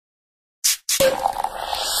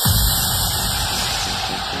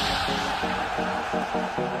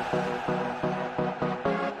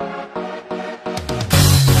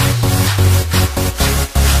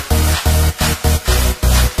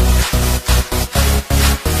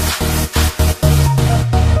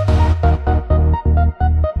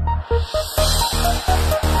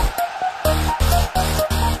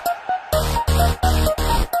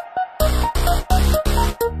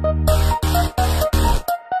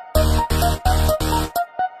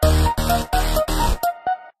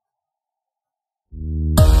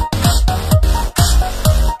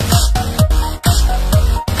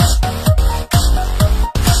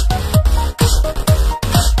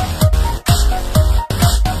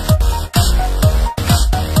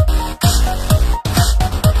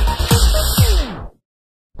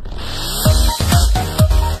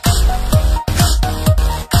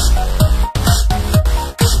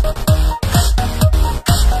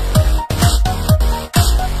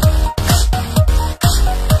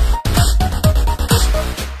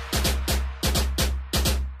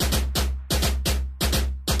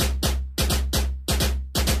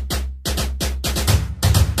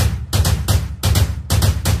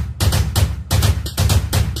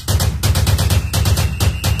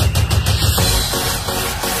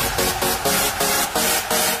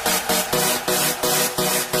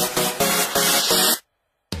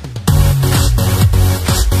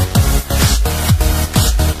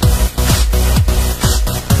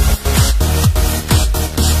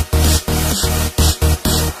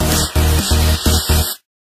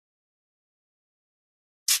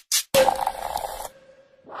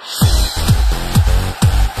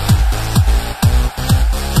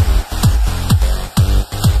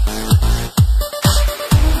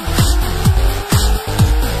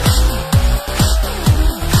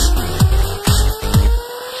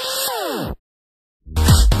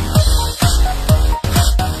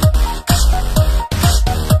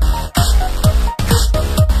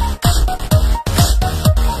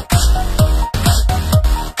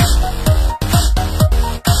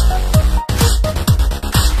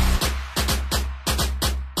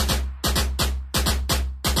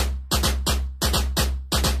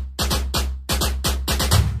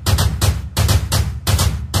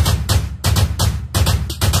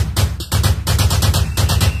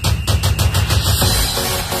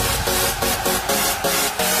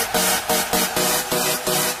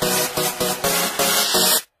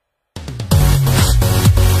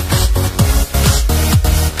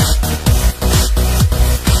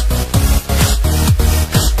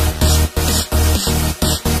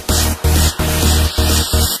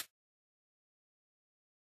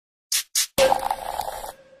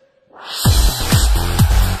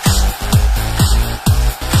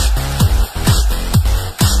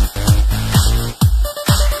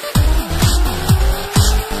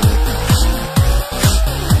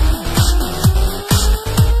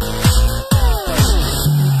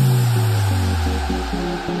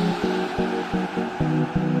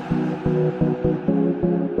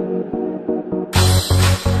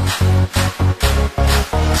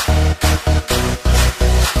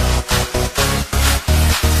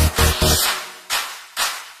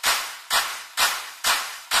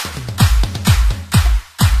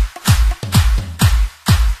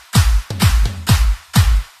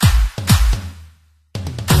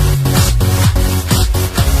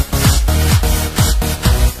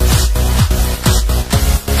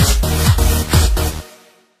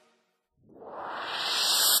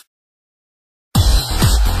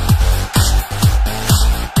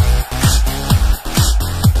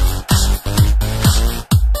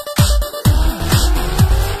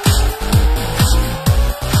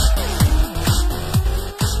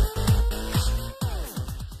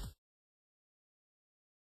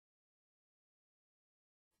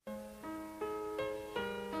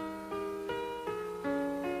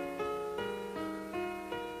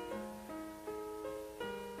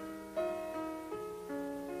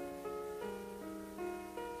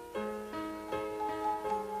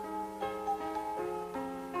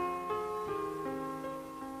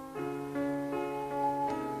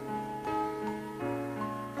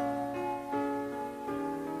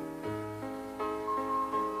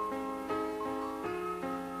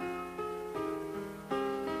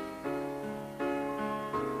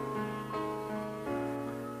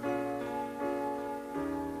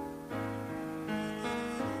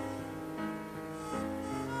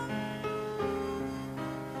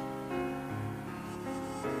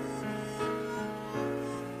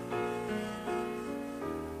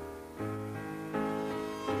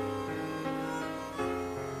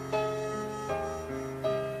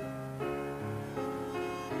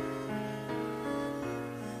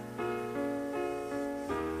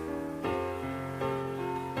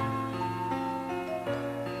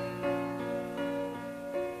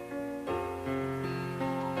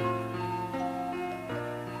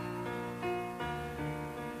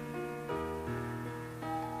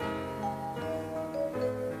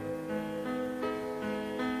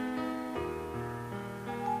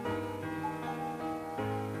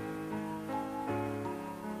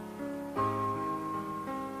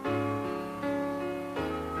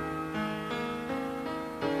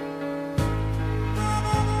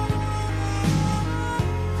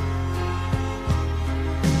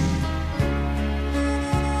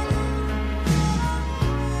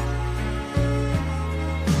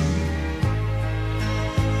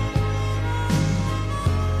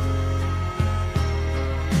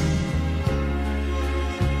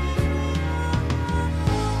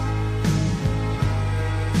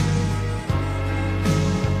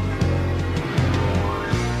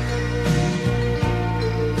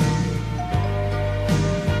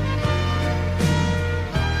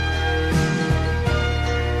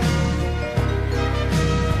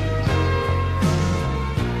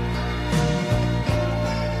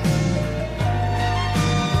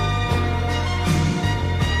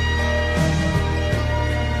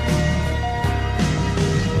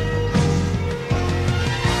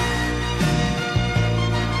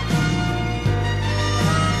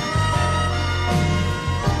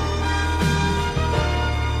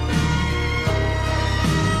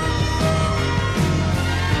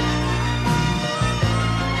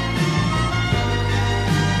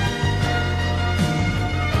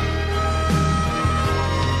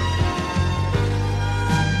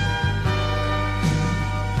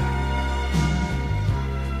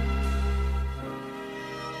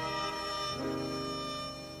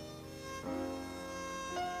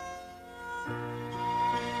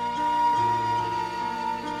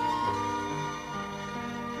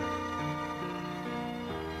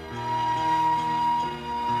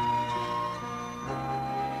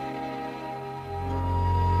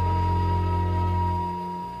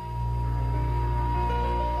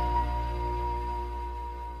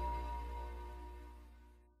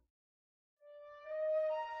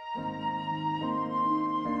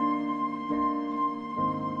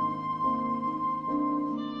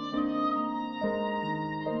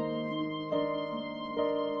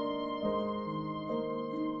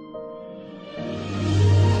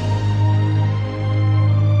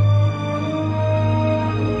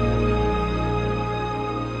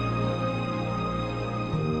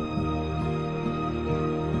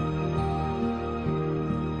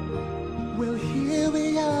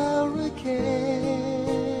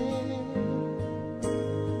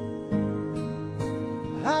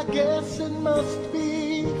must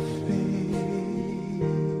be fate.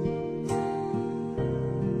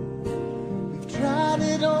 We've tried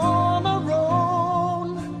it on our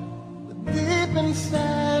own, but deep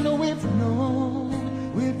inside we've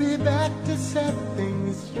known we'll be back to set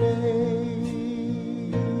things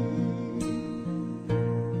straight.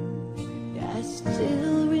 I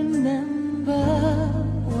still remember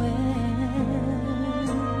when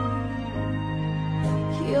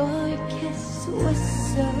your kiss was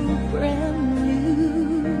so brand new.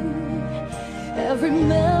 Every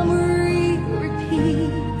memory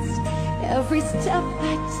repeats, every step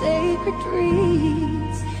I take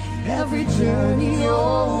retreats, every journey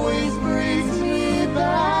always brings me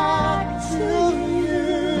back to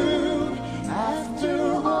you. After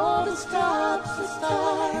all the stops and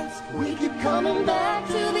starts, we keep coming back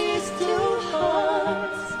to these two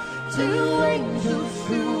hearts, two angels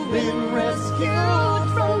who've been rescued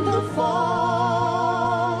from the fall.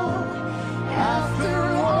 After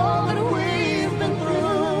all that we've been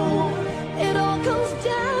through, it all comes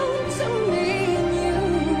down to me and you.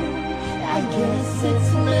 I guess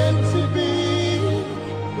it's meant to be,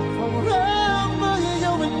 forever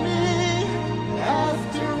you and me.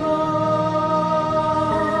 After all,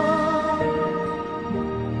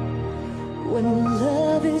 when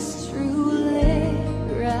love is truly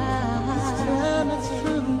right, This time it's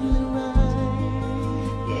truly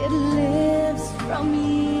right. it lives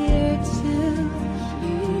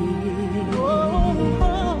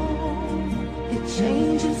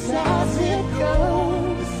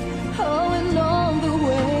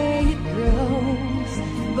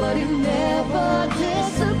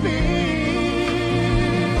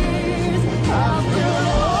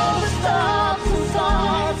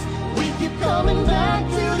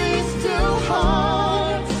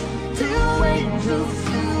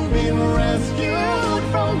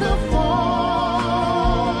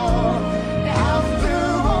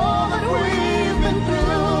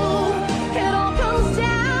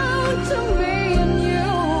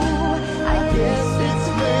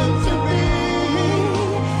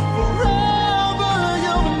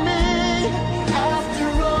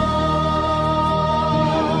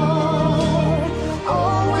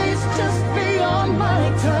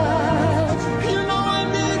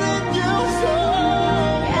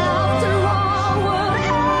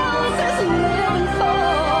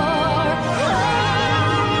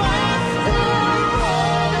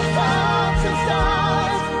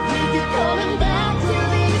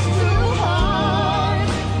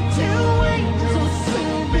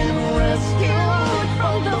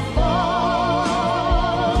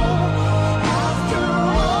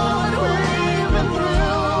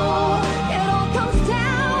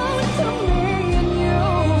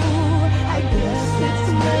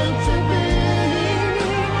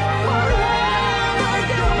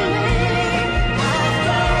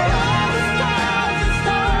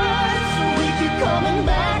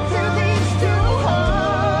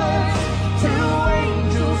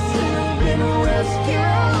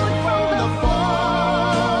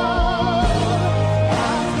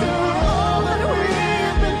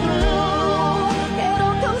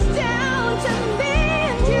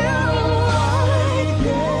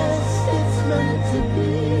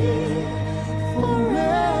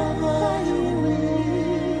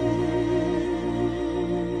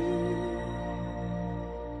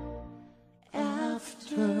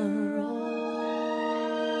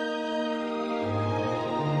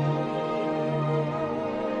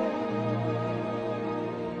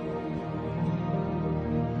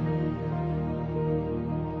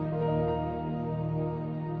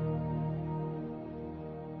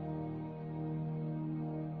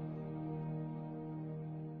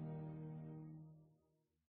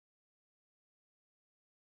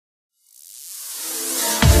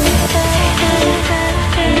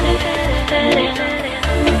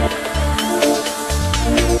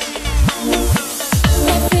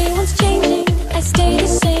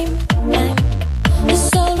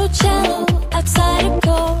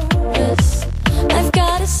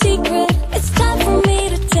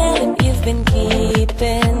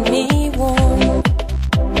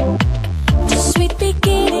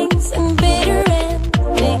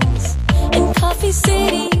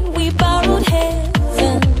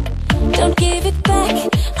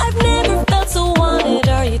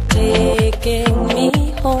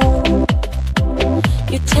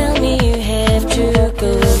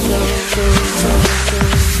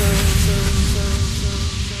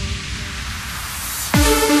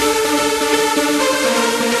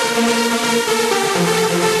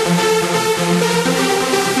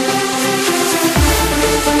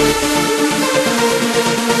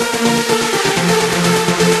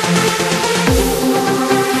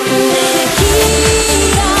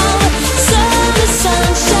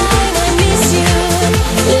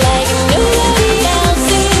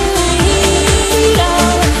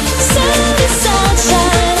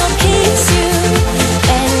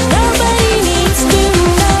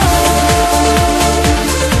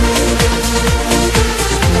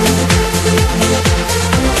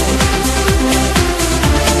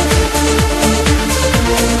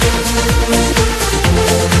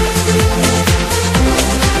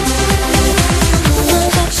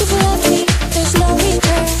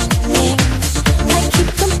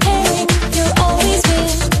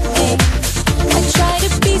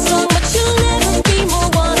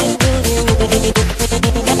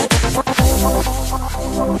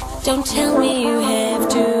me you have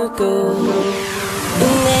to go.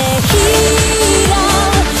 In the heat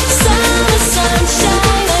of summer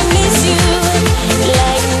sunshine, I miss you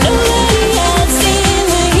like nobody else. In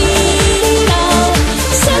the heat of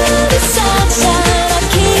summer sunshine, I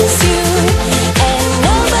kiss you, and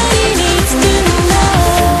nobody needs to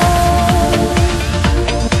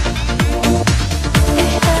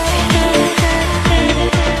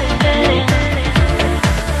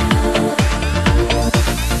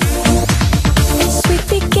sweet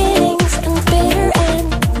beginnings and bitter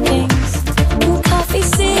endings. In Coffee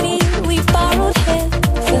City, we borrowed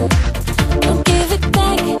heaven. Don't give it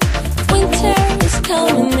back. Winter is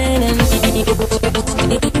coming in and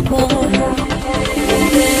need more.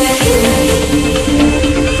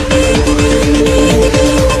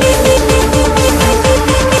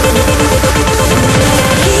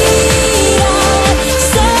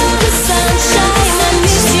 Summer sunshine, I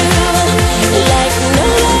miss you like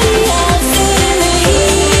nobody else. In the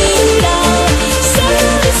heat of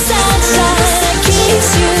summer sunshine, I kiss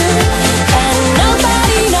you, and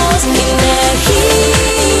nobody knows. In the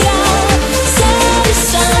heat of summer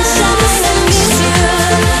sunshine, I miss you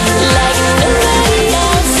like nobody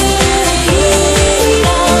else. In the heat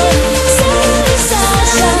of summer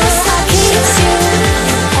sunshine, I kiss you,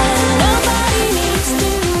 and nobody needs to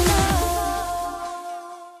know.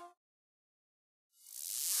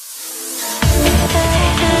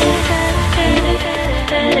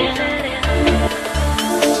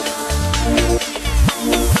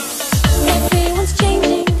 Everyone's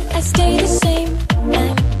changing, I stay the same.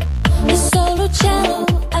 I'm a solo cello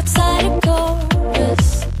outside a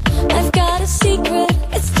chorus. I've got a secret,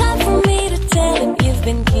 it's time for me to tell him. You've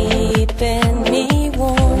been keeping me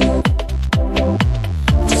warm.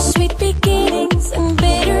 To sweet beginnings and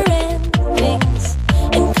bitter endings.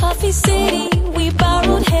 In Coffee City, we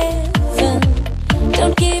borrowed heaven.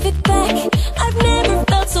 Don't give it back. I've never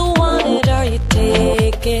felt so wanted. Are you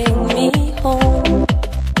taking me home?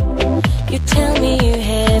 You tell me you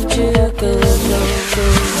have to go, go, go, go,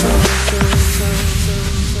 go, go, go.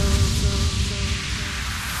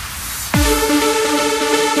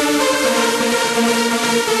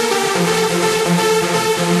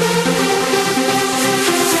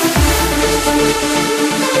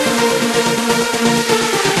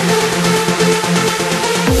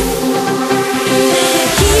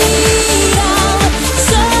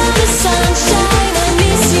 Summer sunshine, I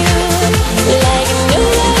miss you like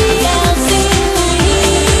nobody else. In the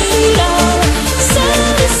heat of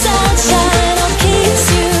summer sunshine, I'll kiss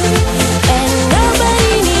you, and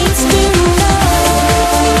nobody needs to know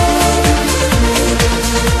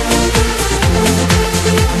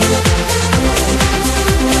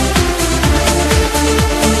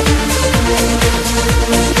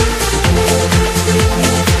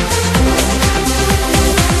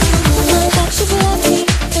that you've left me.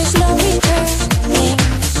 There's no returning.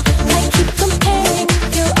 I keep comparing.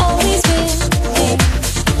 You're always with me.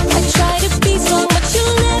 I try to be so much.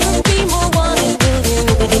 You'll never be more wanted, will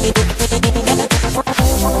you?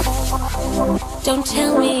 Don't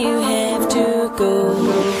tell me you have to go.